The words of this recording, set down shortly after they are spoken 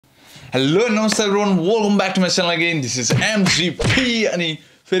Hello, namaste everyone. Welcome back to my channel again. This is MGP अनि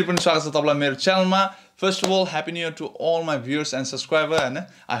फेरि पनि स्वागत छ तपाईलाई मेरो च्यानलमा. First of all, happy new year to all my viewers and subscribers. And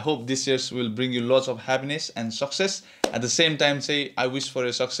I hope this year will bring you lots of happiness and success. At the same time, say I wish for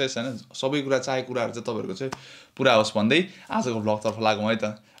your success and सबै कुरा चाहेको कुराहरु चाहिँ तपाईहरुको चाहिँ पुरा होस् भन्दै आजको भ्लग तर्फ लागौं है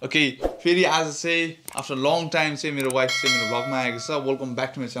त. Okay, फेरि आज चाहिँ after long time चाहिँ मेरो वाइफ चाहिँ मेरो भ्लगमा आएको छ. Welcome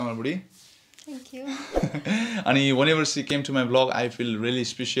back to my channel buddy. Thank you. अनि whenever she came to my vlog, I feel really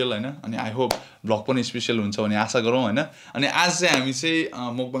special हैन. अनि I hope vlog पनि स्पेशल हुन्छ भन्ने आशा गरौँ हैन. अनि आज चाहिँ हामी चाहिँ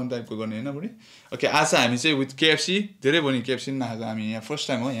mukbang टाइपको गर्ने हैन बुढी. ओके, आज चाहिँ हामी चाहिँ with KFC धेरै बनी KFC नखाएको हामी यहाँ फर्स्ट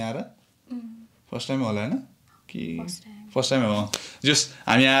टाइम हो यहाँ आएर. फर्स्ट टाइम होला हैन कि फर्स्ट टाइम हो. जस्ट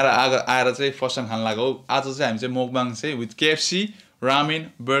हामी आएर चाहिँ फर्स्ट टाइम खान लागेको. आज चाहिँ हामी चाहिँ mukbang चाहिँ with KFC, ramen,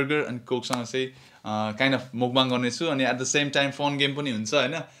 burger and coke सँग चाहिँ kind of mukbang गर्ने छु. अनि at the same time fun game पनि हुन्छ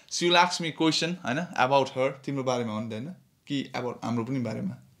हैन. She will ask me question हैन about her तिम्रो बारेमा भन्दै हैन कि about हाम्रो पनि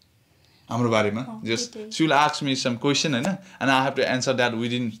बारेमा हाम्रो बारेमा just she will ask me some question हैन and I have to answer that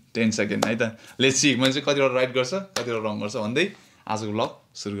within 10 seconds है त. Let's see मैले चाहिँ कतिवटा राइट गर्छ कतिवटा रङ गर्छ भन्दै आजको भ्लग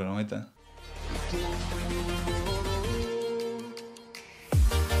सुरु गरौँ है त.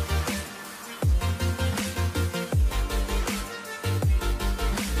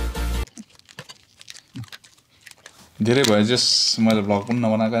 धेरै भयो जस्ट मैले भ्लग पनि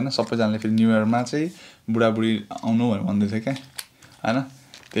नबनाएको हैन. सबैजनाले फेरि न्यू इयरमा चाहिँ बुढाबुढी आउनु भनेर भन्दै थियो क्या हैन.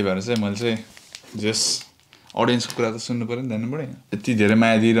 त्यही भएर चाहिँ मैले चाहिँ जस्ट अडियन्सको कुरा त सुन्नु पर्यो नि त हैन बुढी. यति धेरै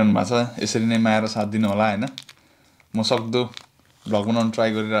माया दिइरहनु भएको छ. यसरी नै माया र साथ दिनु होला हैन. म सक्दो भ्लग बनाउन ट्राई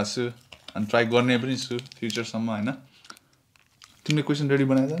गरिरहेको छु अनि ट्राई गर्ने पनि छु फ्युचरसम्म हैन. तिमीले क्वेसन रेडी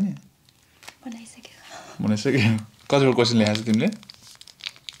बनाएछ नि? बनाइसक्यो. कतिवटा क्वेसन लेखेको छ तिमीले?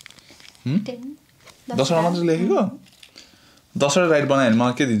 10 वटा मात्र लेखेको? 10 वटा राइट बनायो भने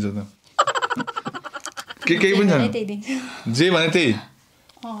मलाई के दिन्छ त? केही पनि छैन. जे भने त्यही.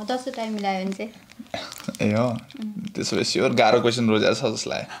 10 वटा मिलायो भने चाहिँ. ए हो. त्यसो भए स्योर गाह्रो क्वेसन रोजेको छ जस्तो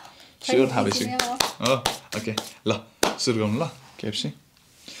लाग्यो. स्योर थाहा भइसक्यो. हो. ओके. ल सुरु गरौँ ल KFC.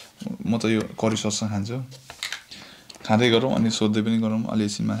 म त यो करी सससँग खान्छु. खाँदै गरौँ अनि सोध्दै पनि गरौँ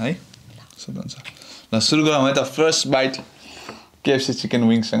अलिकतिमा है. सोध्नुहुन्छ. ल सुरु गरौँ है त. फर्स्ट बाइट KFC चिकन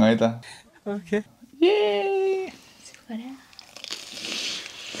विङ्गसँग है त. Okay. Yay!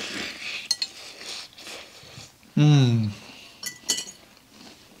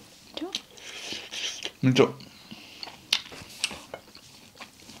 Minto.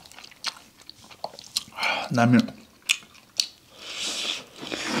 Ramen.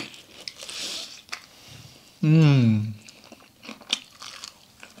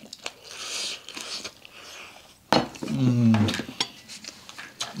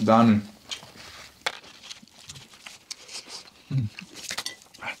 Done.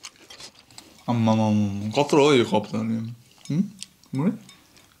 कत्रो हो यो कप त नि? मुरे?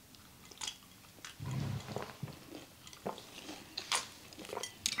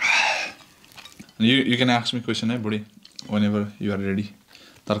 You can ask me question है बुढी whenever you are ready.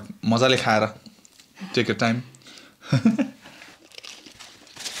 तर मजाले खाएर take your time.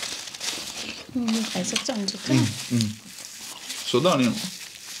 सोध अनि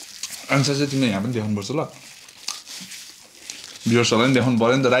आन्सर चाहिँ तिमीले यहाँ पनि देखाउनुपर्छ ल. भ्युअर्सहरूलाई पनि देखाउनु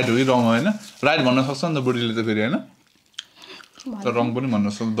पऱ्यो नि त राइट हो कि रङ हो हैन. राइट भन्न सक्छ नि त बुढीले त फेरि हैन. तर रङ पनि भन्न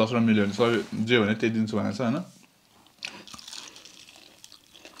सक्छ. 10 वटा मिल्यो भने सबै जे भने त्यही दिन्छु भनेको छ हैन.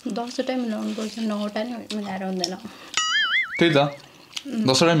 10 वटा मिलाउनु पर्छ. 9 वटा नि मिलाएर हुँदैन. त्यही त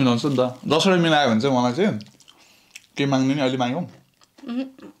 10 वटा मिलाउँछु नि त. 10 वटा मिलायो भने चाहिँ मलाई चाहिँ के माग्नु नि अहिले मागौँ.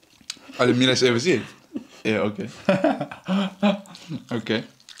 अहिले मिलाइसकेपछि ए okay. Okay.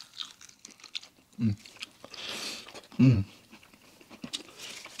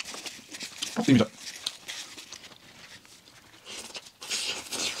 Timis.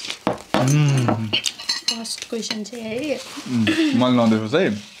 First question चाहिँ है. मैले नदेखेको है.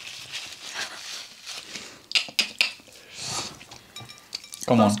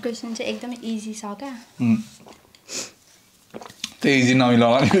 फर्स्ट क्वेसन चाहिँ एकदमै इजी छ क्या. त्यही इजी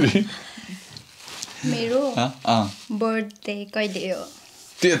नमिलाउला नि फेरि. मेरो बर्थडे कहिले हो?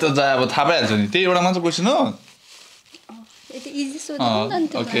 त्यो त जा अब थाहा पाइहाल्छ नि. त्यही एउटा मात्र क्वेसन हो. यति इजी सोध्नु नि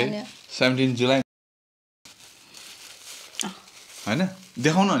त. ओके. 17 जुलाई हैन.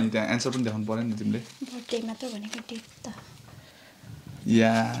 देखाउनु अनि त्यहाँ एन्सर पनि देखाउनु पर्यो नि तिमीले. बर्थडे मात्र भनेको डेट त.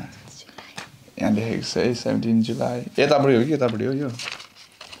 या यहाँ लेखेको छ है 17 जुलाई. यतापट्टि हो कि यतापट्टि हो यो?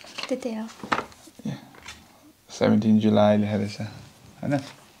 त्यतै हो. 17 जुलाई लेखेको छ हैन.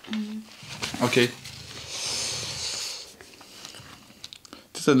 ओके.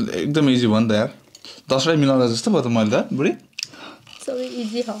 त्यो त एकदम इजी भयो नि त यार. 10 वटा मिलाउँदा जस्तो भयो त मैले त बुढी. सबै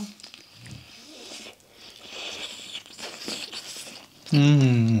इजी हो.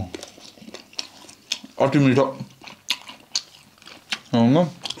 अति मिठो हो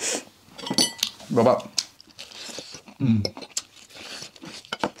बाबा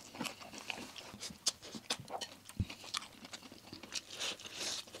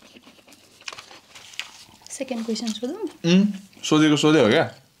सेकेन्ड क्वेसन सोधौँ सोधेको हो क्या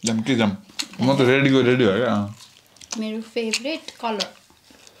जाम के जाम म त रेडी हो क्या मेरो फेभरेट कलर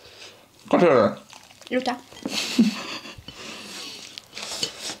कतिवटा एउटा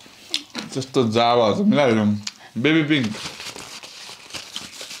त्यस्तो जावाहरू त मिलाइदिउँ बेबी पिङ्क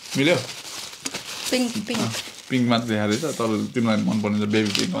मिल्यो पिङ्क पिङ्क मात्र देखाएको रहेछ तर तिमीलाई मनपर्ने चाहिँ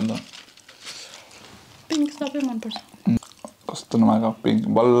बेबी पिङ्क हो नि त पिङ्क सबै मनपर्छ कस्तो नमाग पिङ्क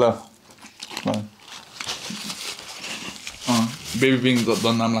बल्ल बेबी पिङ्क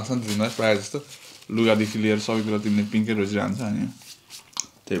झन् नाम लाग्छ नि त तिमीलाई प्रायः जस्तो लुगादेखि लिएर सबै कुरा तिमीले पिङ्कै रोजिरहन्छ अनि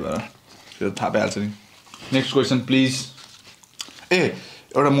त्यही भएर त्यो थाहा पाइहाल्छ नि नेक्स्ट क्वेसन प्लिज ए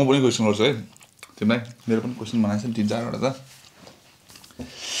एउटा म पनि क्वेसन गर्छु है तिमीलाई मेरो पनि क्वेसन बनाएको छ नि 3-4वटा त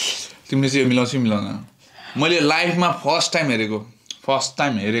तिमीले चाहिँ यो मिलाउँछ मिलाउन मैले लाइफमा फर्स्ट टाइम हेरेको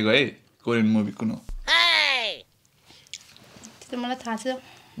है कोरियन मुभी कुन हो त्यो मलाई थाहा छ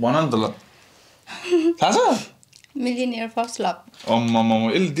भन नि त ल थाहा छ मिलियनियर फर्स्ट लभ अम्म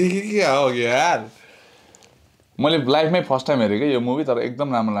यसले देखेँ क्या हो यार मैले लाइफमै फर्स्ट टाइम हेरेँ यो मुभी तर एकदम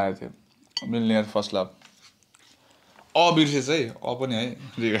राम्रो लागेको थियो मिलियनियर फर्स्ट लभ बिर्सेछ है पनि है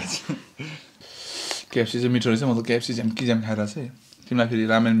रिगाछ केएफसी चाहिँ मिठो रहेछ म त केएफसी जाम खाइरहेको छु है तिमीलाई फेरि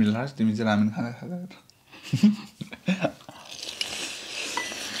रामेन मिल्ला तिमी चाहिँ रामेन खाँदा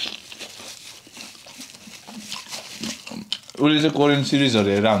उसले चाहिँ कोरियन सिरिजहरू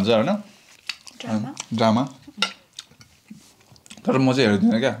हेरेर हुन्छ होइन ड्रामा तर म चाहिँ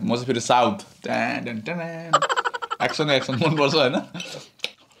हेर्दिनँ क्या म चाहिँ फेरि साउथ एक्सन मनपर्छ होइन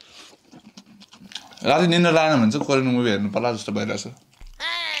राति निन्द्रा लागेन भने चाहिँ कोरियन मुभी हेर्नु पर्ला जस्तो भइरहेछ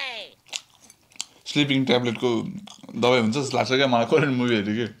स्लिपिङ ट्याब्लेटको दबाई हुन्छ जस्तो लाग्छ क्या मलाई कोरियन मुभी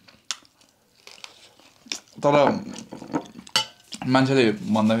हेऱ्यो कि तर मान्छेले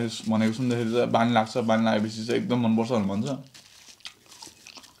भनेको सुन्दाखेरि चाहिँ बानी लागेपछि चाहिँ एकदम मनपर्छ भनेर भन्छ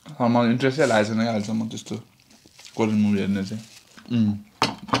मलाई इन्ट्रेस्टै लागेको छैन क्या अहिलेसम्म त्यस्तो कोरियन मुभी हेर्ने चाहिँ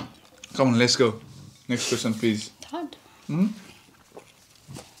कम on let's go next question please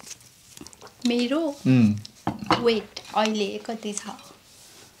मेरो वेट अहिले कति छ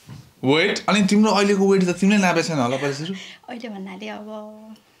वेट अनि तिम्रो अहिलेको वेट त तिमीले नापेको छैन होला परिसर अहिले भन्नाले अब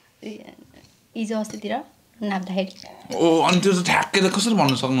हिजो अस्तितिर नाप्दाखेरि अनि त्यो त ठ्याक्कै त कसरी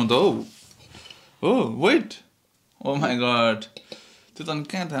भन्नु सक्नु त हो वेट ओ माई गड त्यो त अनि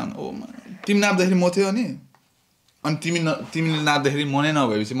कहाँ थाहा ओ तिमी नाप्दाखेरि म थियो अनि तिमीले नाप्दाखेरि म नै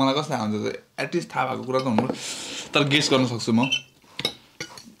नभएपछि मलाई कस्तो थाहा हुन्छ त एटलिस्ट थाहा भएको कुरा त हुनु तर गेस गर्न सक्छु म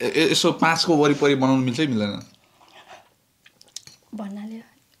यसो 5 को वरिपरि बनाउनु मिल्छ मिल्दैन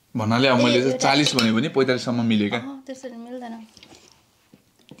भन्नाले अब मैले 40 भन्यो भने 45 सम्म मिल्यो क्या त्यसरी मिल्दैन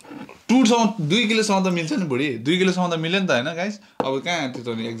 2 किलोसम्म त मिल्छ नि बुढी 2 किलोसम्म त मिल्यो नि त होइन गाइस अब कहाँ त्यो त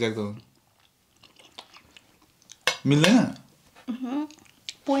नि एक्ज्याक्ट हो मिल्दैन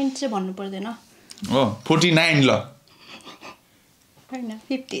पोइन्ट चाहिँ भन्नु पर्दैन हो 49 ल हैन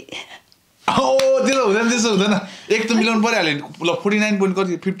 50 त्यो त त्यसो हुँदैन एक त मिलाउनु परिहाल्यो ल 49 पोइन्ट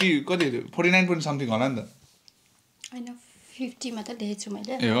कति 50 कति 49 पोइन्ट समथिङ होला नि त हैन 50 मा त लेखेछु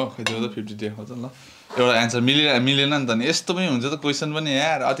मैले ए हो खै त्यो त 50 देखाउँछ ल एउटा एन्सर मिलेन नि त नि यस्तो पनि हुन्छ त क्वेसन पनि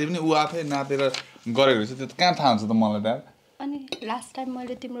यार अति पनि उ आफै नापेर गरेको रहेछ त्यो त कहाँ थाहा हुन्छ त मलाई त अनि लास्ट टाइम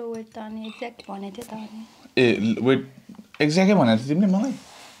मैले तिम्रो वेट त अनि एक्ज्याक्ट भनेको थिएँ त अनि ए वेट एक्ज्याक्टै भनेको थियो तिमीले मलाई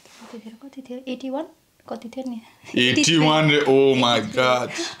त्यतिखेर कति थियो 81 कति थियो नि 81 रे ओ माय गॉड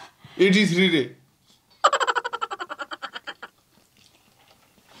 83 रे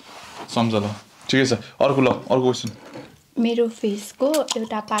सम्झ ल ठिकै छ अर्को क्वेसन मेरो फेसको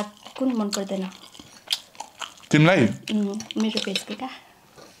एउटा पार्ट कुन मन पर्दैन तिमीलाई मेरो फेसको का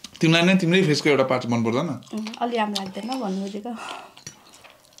तिमीलाई नै तिम्रै फेसको एउटा पार्ट मन पर्दैन अलि राम्रो लाग्दैन भन्नु बुझेको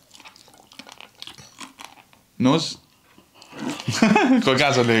नोज को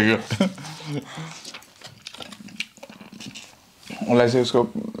कहाँ छ लेखेको उसलाई चाहिँ उसको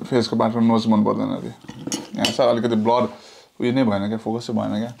फेसको पार्टमा नोज मन पर्दैन अरे यहाँ छ अलिकति ब्लड उयो नै भएन क्या फोकस चाहिँ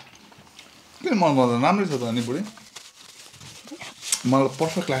भएन क्या किन मन पर्दैन राम्रै छ त अनि बुढी मलाई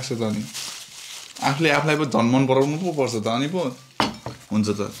पर्फेक्ट लाग्छ त अनि आफूले आफूलाई पो झन् मन पराउनु पो पर्छ त अनि पो हुन्छ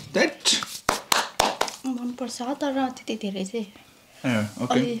त द्याट मनपर्छ तर त्यति धेरै चाहिँ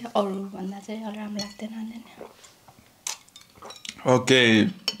अलि अरू भन्दा चाहिँ अलि राम्रो लाग्दैन ओके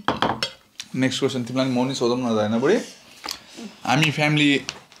नेक्स्ट क्वेसन तिमीलाई म नि सोधौँ न त होइन बुढी हामी फ्यामिली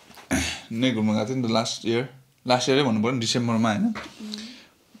नै घुम्नु गएको थियो नि त लास्ट इयरै भन्नु पऱ्यो नि डिसेम्बरमा होइन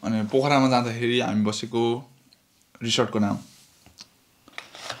अनि पोखरामा जाँदाखेरि हामी बसेको रिसोर्टको नाम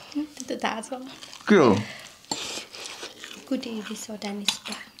त्यो त थाहा छ के हो कुटी रिसोर्ट एन्ड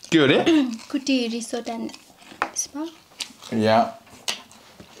स्पा के हो रे कुटी रिसोर्ट एन्ड स्पा या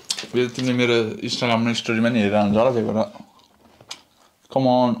यो तिमीले मेरो इन्स्टाग्राममा स्टोरीमा नि हेरेर हुन्छ होला त्यही भएर कम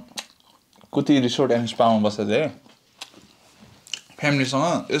अन कुटी रिसोर्ट एन्ड स्पामा बसेर चाहिँ फ्यामिलीसँग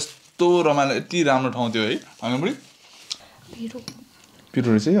यस्तो रमाइलो यति राम्रो ठाउँ थियो है होइन बुढी पिरो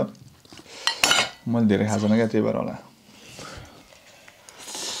रहेछ यो मैले धेरै खाएको छैन क्या त्यही भएर होला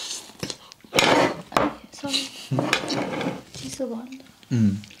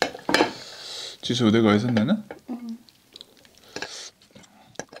चिसो हुँदै गएछ नि होइन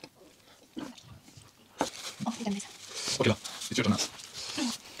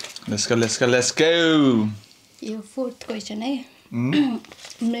Let's go. यो 4th क्वेसन है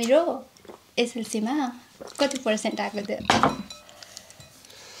मेरो एसएलसीमा कति पर्सेन्ट आएको थियो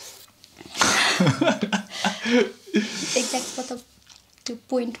एक्ज्याक्ट कता त्यो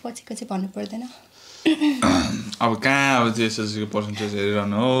पोइन्ट पछिको चाहिँ भन्नु पर्दैन अब कहाँ अब त्यो एसएलसीको पर्सेन्टेज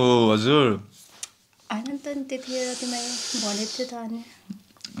हेरिरहनु हो हजुर होइन नि त त्यतिखेर तिमीले भनेको थियो त अनि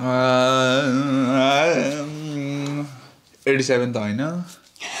 87 त होइन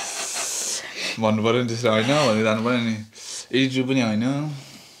भन्नु पर्यो नि त्यसरी होइन भनेर जानु पर्यो नि 82 पनि होइन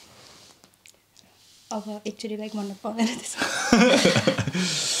अब एकचोटि बाइक भन्नु पर्दैन त्यसो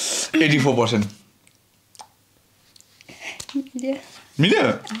 84% मिल्यो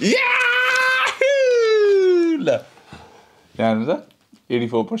ल यहाँ हेर्नु त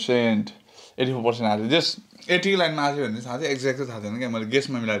 84% आएको जस्ट 80 लाइनमा आएको भने साँच्चै एक्ज्याक्टै थाहा थिएन क्या मैले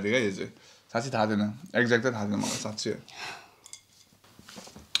गेसमा मिलाएको थिएँ क्या यो चाहिँ साँच्चै थाहा थिएन एक्ज्याक्टै थाहा थिएन मलाई साँच्चै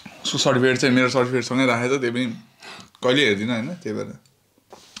उसको सर्टिफिकेट चाहिँ मेरो सर्टिफिकेटसँगै राखेको थियो त्यही पनि कहिले हेर्दिनँ होइन त्यही भएर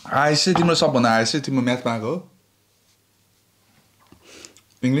आएस चाहिँ तिम्रो सबभन्दा आएस चाहिँ तिम्रो म्याथमा आएको हो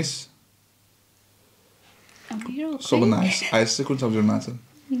इङ्ग्लिस सबभन्दा आएस चाहिँ कुन सब्जेक्टमा आएको छ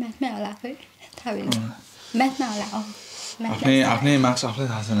म्याथमै होला खै थाहा भएन म्याथमा होला आफ्नै मार्क्स आफूलाई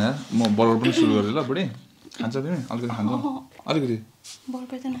थाहा छैन यार म बलर पनि सुरु गरेँ ल बुढी खान्छ तिमी अलिकति खान्छ अलिकति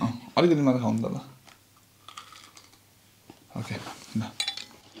अलिकति मात्र खाउँ त ल ओके ल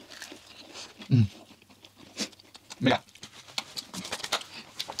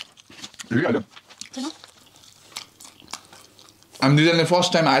हामी दुईजनाले फर्स्ट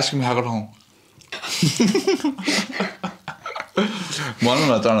टाइम आइसक्रिम खाएको ठाउँ भनौँ न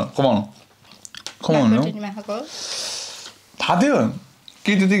तर कमाउनु थाहा थियो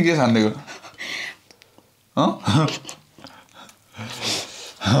कि त्यति के छानिदिएको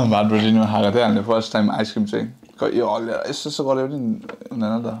भात रोटीमा खाएको थियो हामीले फर्स्ट टाइम आइसक्रिम चाहिँ यो हल्लिएर यसो यसो गऱ्यो पनि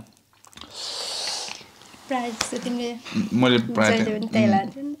हुँदैन त मैले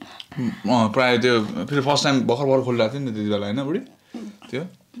प्रायः त्यो फेरि फर्स्ट टाइम भर्खर खोलिरहेको थियो नि त्यति बेला होइन बुढी त्यो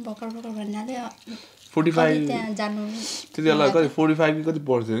 45 त्यति बेला कति 45 कि कति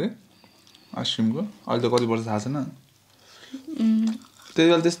पर्थ्यो अरे आइसक्रिमको अहिले त कति पर्छ थाहा छैन त्यति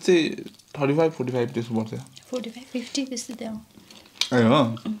बेला त्यस्तै 35 45 त्यस्तो पर्थ्यो 45 50 त्यस्तो थियो ए हो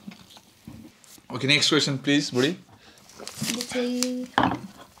ओके नेक्स्ट क्वेसन प्लिज बुढी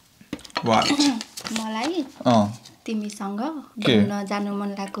मलाई तिमीसँग घुम्न जानु मन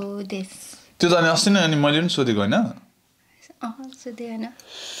लागेको देश त्यो त अनि अस्ति नै अनि मैले पनि सोधेको होइन सोधेन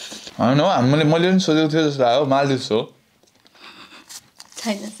होइन मैले पनि सोधेको थियो जस्तो लाग्यो मालदिभ्स हो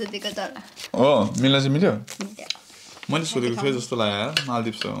छैन सोधेको तर हो मिल्न चाहिँ मिल्यो मैले सोधेको थिएँ जस्तो लाग्यो यार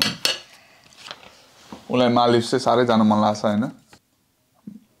मालदिभ्स हो उसलाई मालदिभ्स चाहिँ साह्रै जानु मन लाग्छ होइन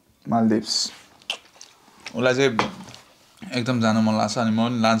मालदिभ्स उसलाई चाहिँ एकदम जानु मन लाग्छ अनि म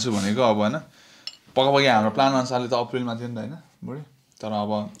पनि लान्छु भनेको अब होइन पक्का हाम्रो प्लान अनुसारले त अप्रिलमा थियो नि त होइन बुढी तर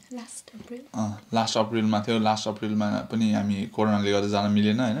अब लास्ट अप्रिलमा थियो लास्ट अप्रिलमा पनि हामी कोरोनाले गर्दा जान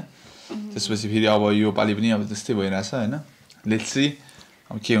मिलेन होइन त्यसपछि फेरि अब यो पालि पनि अब त्यस्तै भइरहेछ होइन लेट्स सी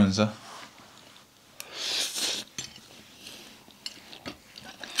अब के हुन्छ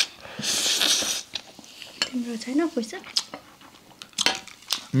तिम्रो छैन पैसा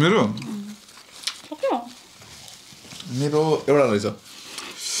मेरो एउटा रहेछ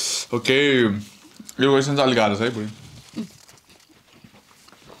ओके यो क्वेसन चाहिँ अलिक गाह्रो छ है बुढी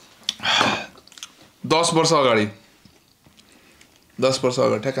 10 वर्ष अगाडि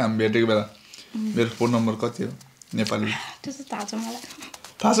ठ्याक्क हामी भेटेको बेला मेरो फोन नम्बर कति हो नेपाली त्यस्तो थाहा छ मलाई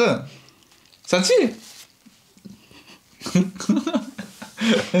थाहा छ साँच्ची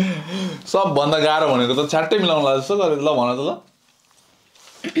सबभन्दा गाह्रो भनेको त छ्याट्टै मिलाउनु लाग्छ जस्तो गरेर ल भन त ल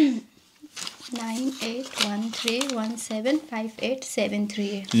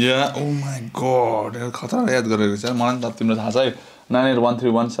 9813175873 या ओ माई गड खतरा याद गरेको छ मलाई त तिम्रो थाहा छ है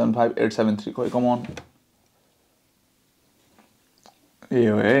 9813175873 खोइ कम अन ए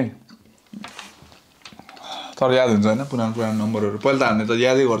हो है तर याद हुन्छ होइन पुरानो नम्बरहरू पहिला त हामीले त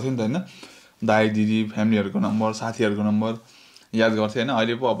यादै गर्थ्यौँ नि त होइन दाइ दिदी फ्यामिलीहरूको नम्बर साथीहरूको नम्बर याद गर्थेँ होइन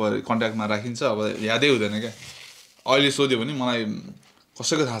अहिले पो अब कन्ट्याक्टमा राखिन्छ अब यादै हुँदैन क्या अहिले सोध्यो भने मलाई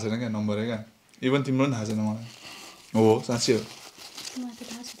कसैको थाहा छैन क्या नम्बरै क्या इभन तिम्रो पनि थाहा छैन मलाई हो साँच्चै हो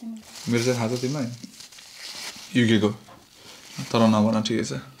मेरो चाहिँ थाहा छ तिमीलाई युकेको तर नभन ठिकै छ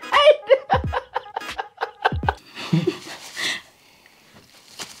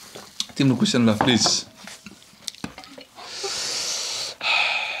तिम्रो क्वेसन ल प्लिज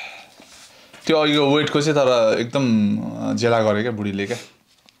त्यो अघिको वेटको चाहिँ तर एकदम जेला गरेँ क्या बुढीले क्या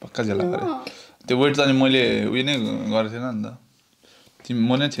पक्का जेला गरेँ त्यो वेट त अनि मैले उयो नै गरेको थिएन नि त तिमी म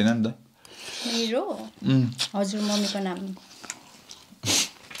नै थिएन नि त मेरो हजुर मम्मीको नाम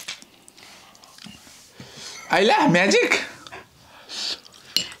आइला म्याजिक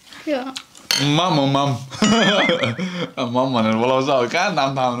मम भनेर बोलाउँछ अब कहाँ नाम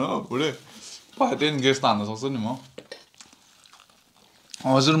थाहा हुनु हो बुढे त्यही नि गेस्ट त हान्न सक्छु नि म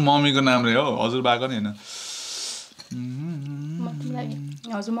हजुर मम्मीको नाम रे हो हजुर बाको नि होइन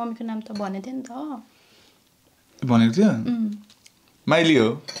हजुर मम्मीको नाम त भनेको थिएँ नि त भनेको थियो माइली हो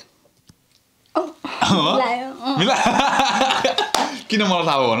किन मलाई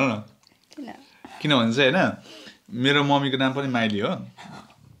थाहा भयो भन न किनभने चाहिँ होइन मेरो मम्मीको नाम पनि माइली हो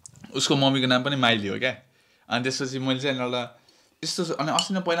उसको मम्मीको नाम पनि माइली हो क्या अनि त्यसपछि मैले चाहिँ एउटा यस्तो अनि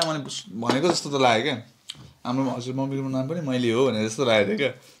अस्ति नै पहिला मैले भनेको जस्तो त लाग्यो क्या हाम्रो हजुर मम्मीको नाम पनि माइली हो भनेर जस्तो लागेको थियो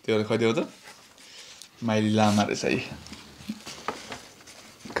क्या त्यो भएर खै त माइली लामा रहेछ है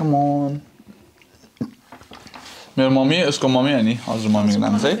कम अन मेरो मम्मी उसको मम्मी अनि हजुर मम्मीको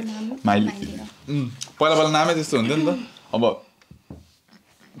नाम चाहिँ माइली पहिला पहिला नामै त्यस्तो हुन्थ्यो नि त अब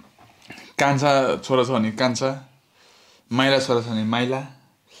कान्छा छोरा छ भने कान्छा माइला छोरा छ भने माइला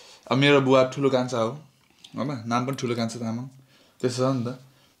अब मेरो बुवा ठुलो कान्छा हो होइन नाम पनि ठुलो कान्छा तामाङ त्यस्तो छ नि त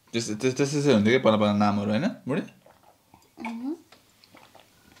त्यस्तै चाहिँ हुन्थ्यो क्या पहिला पहिला नामहरू होइन बुढी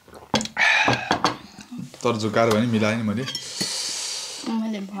तर झुकाएर भने मिलाएँ नि मैले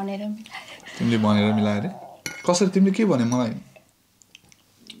तिमीले भनेर मिलायो अरे कसरी तिमीले के भने मलाई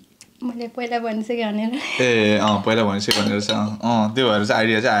मैले पहिला भनिसकेँ भनेर ए पहिला भनिसकेँ भनेर चाहिँ त्यो भएर चाहिँ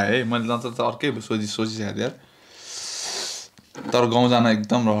आइडिया चाहिँ आयो है मैले नत्र त अर्कै सोचिसकेको थिएँ यार तर गाउँ जान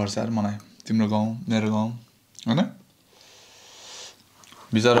एकदम रहर छ यार मलाई तिम्रो गाउँ मेरो गाउँ होइन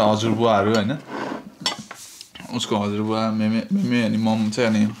बिचरा हजुरबुवाहरू होइन उसको हजुरबुवा मेमे अनि मम चाहिँ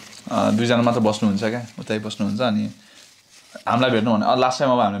अनि दुईजना मात्र बस्नुहुन्छ क्या उतै बस्नुहुन्छ अनि हामीलाई भेट्नु भने लास्ट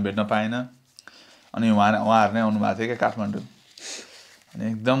टाइम अब हामीले भेट्न पाएन अनि उहाँहरू नै आउनुभएको थियो क्या काठमाडौँ अनि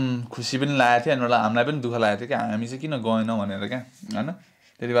एकदम खुसी पनि लागेको थियो अनि हामीलाई पनि दुःख लागेको थियो क्या हामी चाहिँ किन गएनौँ भनेर क्या होइन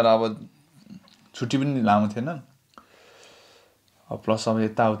त्यति बेला अब छुट्टी पनि लामो थिएन प्लस अब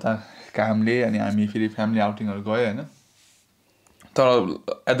यताउता कामले अनि हामी फेरि फ्यामिली आउटिङहरू गयो होइन तर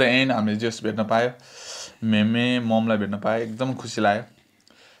एट द एन्ड हामीले जस भेट्न पायो मेमे ममलाई भेट्न पायो एकदम खुसी लाग्यो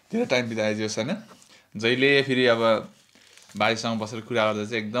धेरै टाइम बितायो जस होइन जहिले फेरि अब बाइसँग बसेर कुरा गर्दा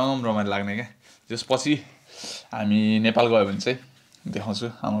चाहिँ एकदम रमाइलो लाग्ने क्या त्यसपछि हामी नेपाल गयो भने चाहिँ देखाउँछु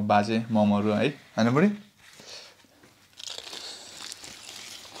हाम्रो बाजे ममहरू है होइन बुढी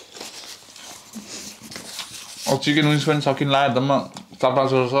अब चिकन विङ्स पनि सकिन लाग्यो एकदम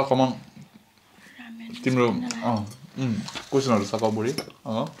 4-5 छ कमन तिम्रो क्वेसनहरू छ बुढी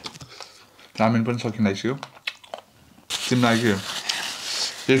रामेन पनि सकिन लागिसक्यो तिमीलाई के यो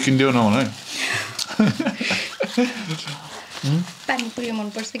किनिदेऊ न भन है पानीपुरी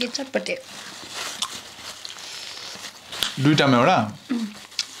मनपर्छ कि चटपटे दुईटामा एउटा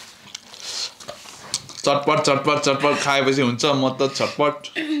चटपट चटपट चटपट खाएपछि हुन्छ म त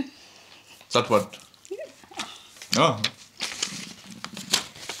चटपट हो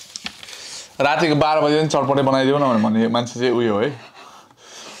रातिको 12 बजे पनि चटपटे बनाइदेऊ न भने मान्छे चाहिँ उयो है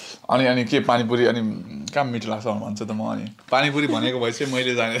अनि के पानीपुरी अनि कहाँ मिठो लाग्छ भन्छ त म अनि पानीपुरी भनेको भए चाहिँ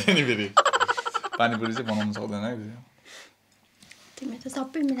मैले जाने थिएँ नि फेरि पानीपुरी चाहिँ बनाउनु सक्दैन है तिमी त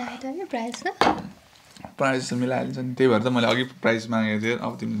सबै मिलाएर है प्राइस प्राइस त मिलाइहाल्छ नि त्यही भएर त मैले अघि प्राइस मागेको थिएँ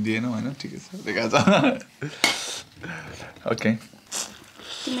अब तिमीले दिएनौ होइन ठिकै छ देखा छ ओके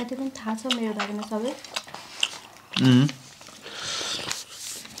तिमीलाई त्यो पनि थाहा छ मेरो बारेमा सबै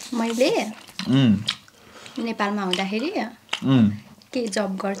मैले नेपालमा हुँदाखेरि के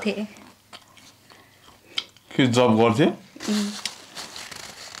जब गर्थेँ जब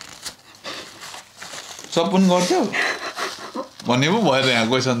पनि गर्थ्यौ भन्ने पो भयो त यहाँ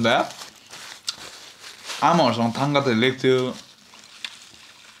क्वेसन त आमाहरूसँग थाङ्गा त लेख्थ्यो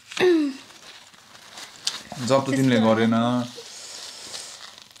जब त तिमीले गरेन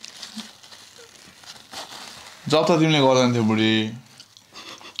थियो बुढी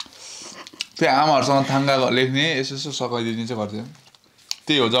त्यो आमाहरूसँग थाङ्गा लेख्ने यसो सघाइदिने चाहिँ गर्थ्यो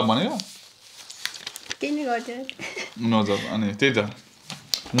त्यही हो जब भनेको के नि गर्थ्यो नजब अनि त्यही त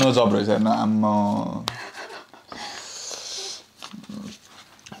नो जब रहेछ होइन आम्मा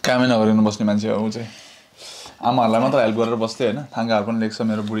कामै नगरिकन बस्ने मान्छे हो ऊ चाहिँ आमाहरूलाई मात्र हेल्प गरेर बस्थ्यो होइन थाङ्गाहरू पनि लेख्छ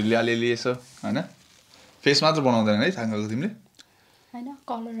मेरो बुढीले अलिअलि यसो होइन फेस मात्र बनाउँदैन है थाङ्गाको तिमीले होइन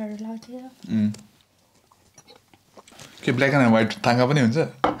कलरहरू लाउँथ्यो के ब्ल्याक एन्ड व्हाइट थाङ्गा पनि हुन्छ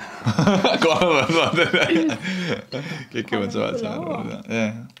कलरहरू के भन्छ ए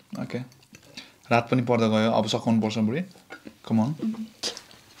ओके रात पनि पर्दा गयो अब सकाउनु पर्छ बुढी कमन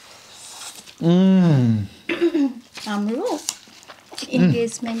हाम्रो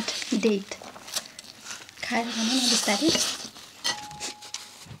इन्गेजमेन्ट डेट खाएर भनौँ न बिस्तारै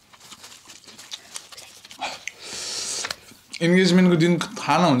इन्गेजमेन्टको दिन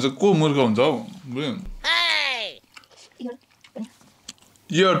थाहा नहुन्छ को मूर्ख हुन्छ हौ बुझ्यौ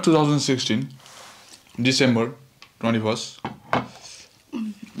year 2016 December 21st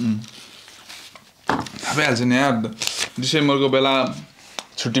भइहाल्छ नि यार डिसेम्बरको बेला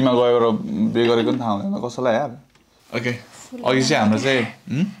छुट्टीमा गयो र बे गरेको पनि थाहा हुँदैन कसैलाई यार ओके अघि चाहिँ हाम्रो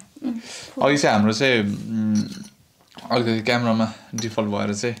चाहिँ अलिकति क्यामेरामा डिफल्ट भएर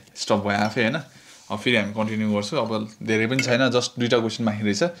चाहिँ स्टप भयो आफै होइन अब फेरि हामी कन्टिन्यू गर्छु अब धेरै पनि छैन जस्ट 2टा क्वेसन बाँकी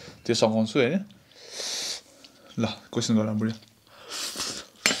रहेछ त्यो सघाउँछु होइन ल क्वेसन गर बुढी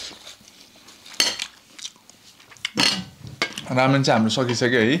रामेन चाहिँ हाम्रो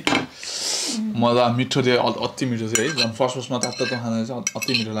सकिसक्यो है मलाई मिठो थियो अति मिठो थियो है झन् फर्स्टमा तातो खाना चाहिँ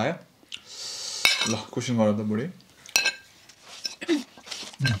अति मिठो लाग्यो ल क्वेसन गर त बुढी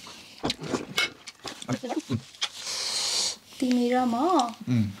तिमी र म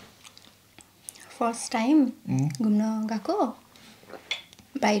फर्स्ट टाइम घुम्न गएको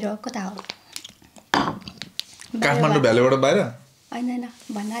बाहिर कता हो काठमाडौँ भ्यालीबाट बाहिर होइन होइन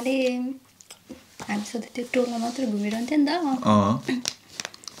भन्नाले हामी सधैँ त्यो टोलमा मात्र घुमिरहन्थ्यो नि त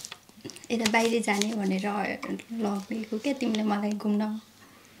यता बाहिर जाने भनेर लगेको क्या तिमीले मलाई घुम्न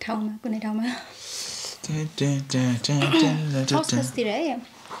ठाउँमा कुनै ठाउँमा फर्स्टतिर है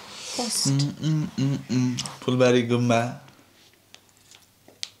फर्स्ट फुलबारी गुम्बा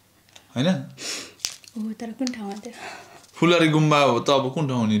होइन हो तर कुन ठाउँमा थियो फुलबारी गुम्बा हो त अब कुन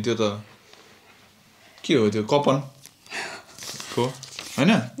ठाउँ नि त्यो त के हो त्यो कपन हो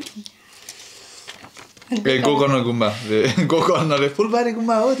होइन ए गोकर्ण गुम्बा गोकर्ण रे फुलबारी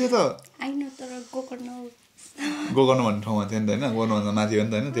गुम्बा हो त्यो त आइन तर गोकर्ण भन्ने ठाउँमा थियो नि त होइन गोकर्णभन्दा माथि हो नि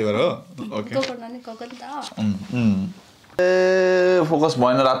त होइन त्यही भएर हो ओके गोकर्ण नि गएको नि त ए फोकस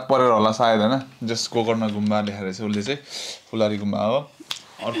भएन रात परेर होला सायद होइन जस्ट गोकर्ण गुम्बा लेखेर चाहिँ उसले चाहिँ फुलबारी गुम्बा हो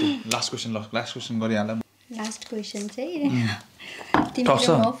अर्को लास्ट क्वेसन गरिहाल लास्ट क्वेसन चाहिँ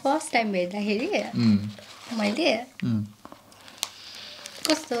तिमीले म फर्स्ट टाइम भेट्दाखेरि मैले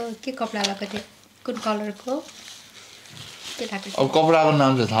कस्तो के कपडा लगाएको थिएँ कुन कलरको अब कपडाको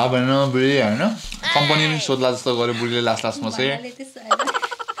नाम चाहिँ थाहा भएन बुढी होइन कम्पनी पनि सोध्ला जस्तो गर्यो बुढीले लास्टमा चाहिँ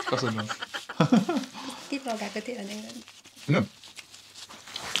कस्तो लगाएको थियो भने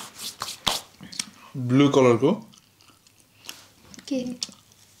ब्लू कलरको के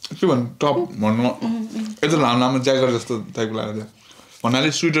भन्नु टप भन्नु यत्रो लामो ज्याकेट जस्तो टाइपको लागेको थियो भन्नाले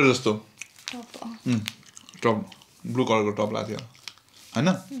स्वेटर जस्तो टप ब्लू कलरको टप लागेको थियो होइन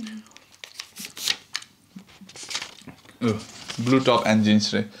ब्लू टप एन्ड जिन्स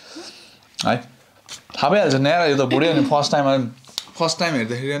रे है थाहा भइहाल्छ नि यो त बुढी अनि फर्स्ट टाइम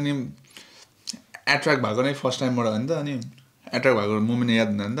हेर्दाखेरि अनि एट्र्याक्ट भएको नै फर्स्ट टाइमबाट हो नि त अनि एट्र्याक्ट भएको मोमेन्ट याद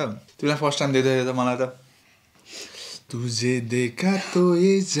हुँदैन नि त तिमीलाई फर्स्ट टाइम देख्दाखेरि त मलाई त तुझे देखा तो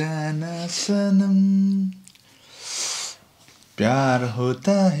ये जाना सनम प्यार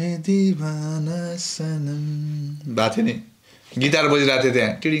होता है दीवाना सनम भएको थियो नि गिटार बजिरहेको थियो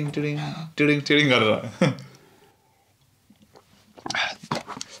त्यहाँ टिडिङ टिडिङ टिडिङ टिडिङ गरेर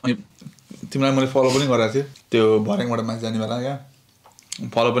अनि तिमीलाई मैले फलो पनि गराएको थिएँ त्यो भर्याङबाट माथि जाने बेला क्या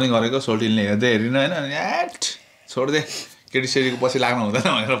फलो पनि गरेको सोल्टिनले हेर्दै हेरिन होइन अनि एट छोडिदिए केटीसेटीको पछि लाग्नु हुँदैन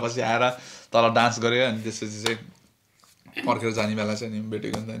भनेर पछि आएर तल डान्स गऱ्यो अनि त्यसपछि चाहिँ फर्केर जाने बेला चाहिँ अनि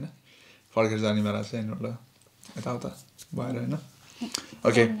भेटेको नि त होइन फर्केर जाने बेला चाहिँ यहाँबाट यताउता भएर होइन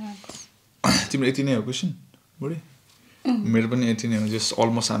ओके तिम्रो यति नै हो क्वेसन बुढी मेरो पनि यति नै हो जस्ट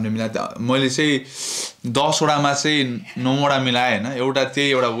अलमोस्ट हामीले मिलाएको मैले चाहिँ 10वटामा चाहिँ 9वटा मिलाएँ होइन एउटा त्यही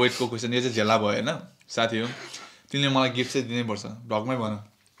एउटा वेटको क्वेसन यो चाहिँ झेला भयो होइन साथी हो तिमीले मलाई गिफ्ट चाहिँ दिनैपर्छ भ्लगमै भन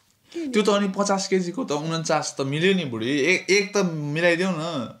त्यो त अनि 50 केजीको त 49 त मिल्यो नि बुढी एक त मिलाइदेऊ न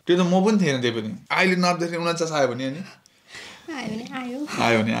त्यो त म पनि थिएन त्यही पनि अहिले नर्दाखेरि 49 आयो भने अनि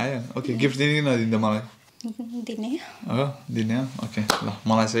आयो भने आयो ओके गिफ्ट दिने कि नदिँदा मलाई हो दिने हो ओके ल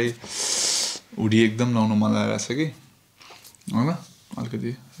मलाई चाहिँ हुडी एकदम लाउनु मन लागेको छ कि होइन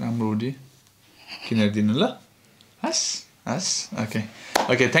अलिकति राम्रो हुडी किनेर दिनु ल हस् okay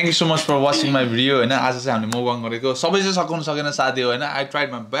okay thank you so much for watching my video होइन आज चाहिँ हामीले मुकबाङ गरेको सबै चाहिँ सघाउनु सकेन साथी होइन आई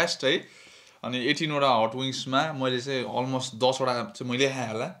ट्राइड माई बेस्ट है अनि 18वटा हट विङ्समा मैले चाहिँ अलमोस्ट 10वटा चाहिँ मैले खाएँ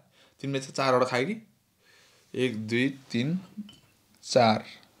होला तिमीले चाहिँ 4वटा खायो कि 1 2 3 4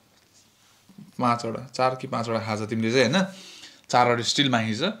 5वटा 4 कि 5वटा खाएछ तिमीले चाहिँ होइन 4वटा स्टिल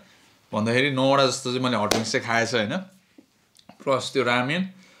बाँकी छ भन्दाखेरि 9वटा जस्तो चाहिँ मैले हट विङ्स चाहिँ खाएछ होइन प्लस त्यो रामेन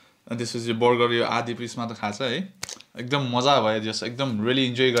अनि त्यसपछि बर्गर यो आधी पिस मात्र खाएछ है एकदम मजा भयो जस एकदम रियली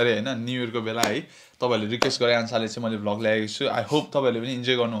इन्जोय गरेँ होइन न्यु इयरको बेला है तपाईँहरूले रिक्वेस्ट गरे अनुसारले चाहिँ मैले भ्लग ल्याएको छु आई होप तपाईँहरूले पनि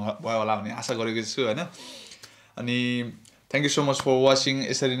इन्जोय गर्नुभयो होला भन्ने आशा गरेको छु होइन अनि thank you so much for watching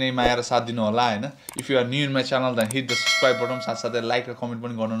यसरी नै माया र साथ दिनु होला होइन if you are new in my channel then hit the subscribe button साथसाथै लाइक र कमेन्ट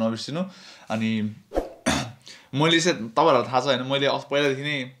पनि गर्नु नबिर्सिनु अनि मैले चाहिँ तपाईँहरूलाई थाहा छ होइन मैले पहिलादेखि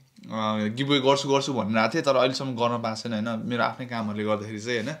नै गिभवे गर्छु भनेर आएको थिएँ तर अहिलेसम्म गर्न पाएको छैन होइन मेरो आफ्नै कामहरूले गर्दाखेरि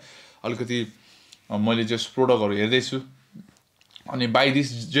चाहिँ होइन अलिकति मैले जस प्रोडक्टहरू हेर्दैछु अनि बाई दिस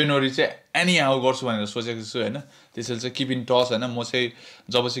जनवरी चाहिँ एनी हाउ गर्छु भनेर सोचेको छु होइन त्यसैले चाहिँ किप इन टच होइन म चाहिँ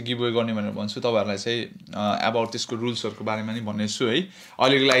जब चाहिँ गिभवे गर्ने भनेर भन्छु तपाईँहरूलाई चाहिँ एबाउट त्यसको रुल्सहरूको बारेमा नि भन्नेछु है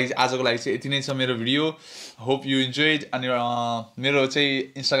अहिलेको लागि आजको लागि चाहिँ यति नै छ मेरो भिडियो होप यु इन्जोयड अनि मेरो चाहिँ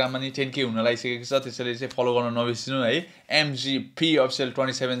इन्स्टाग्राममा नि 10K हुन लागिसकेको छ त्यसैले चाहिँ फलो गर्न नबिर्सिनु है MGP अफिसियल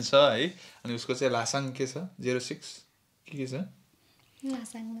 27 छ है अनि उसको चाहिँ लासाङ के छ 06 के छ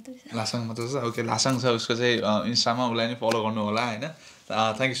लासाङ मात्र छ ओके लासाङ छ उसको चाहिँ इन्स्टामा उसलाई नै फलो गर्नु होला होइन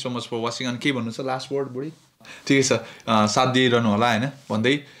thank you so much for watching अनि के भन्नु छ लास्ट वर्ड बुढी ठिकै छ साथ दिइरहनु होला होइन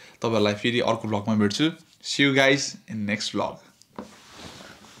भन्दै तपाईँहरूलाई फेरि अर्को भ्लगमा भेट्छु C you guys in next vlog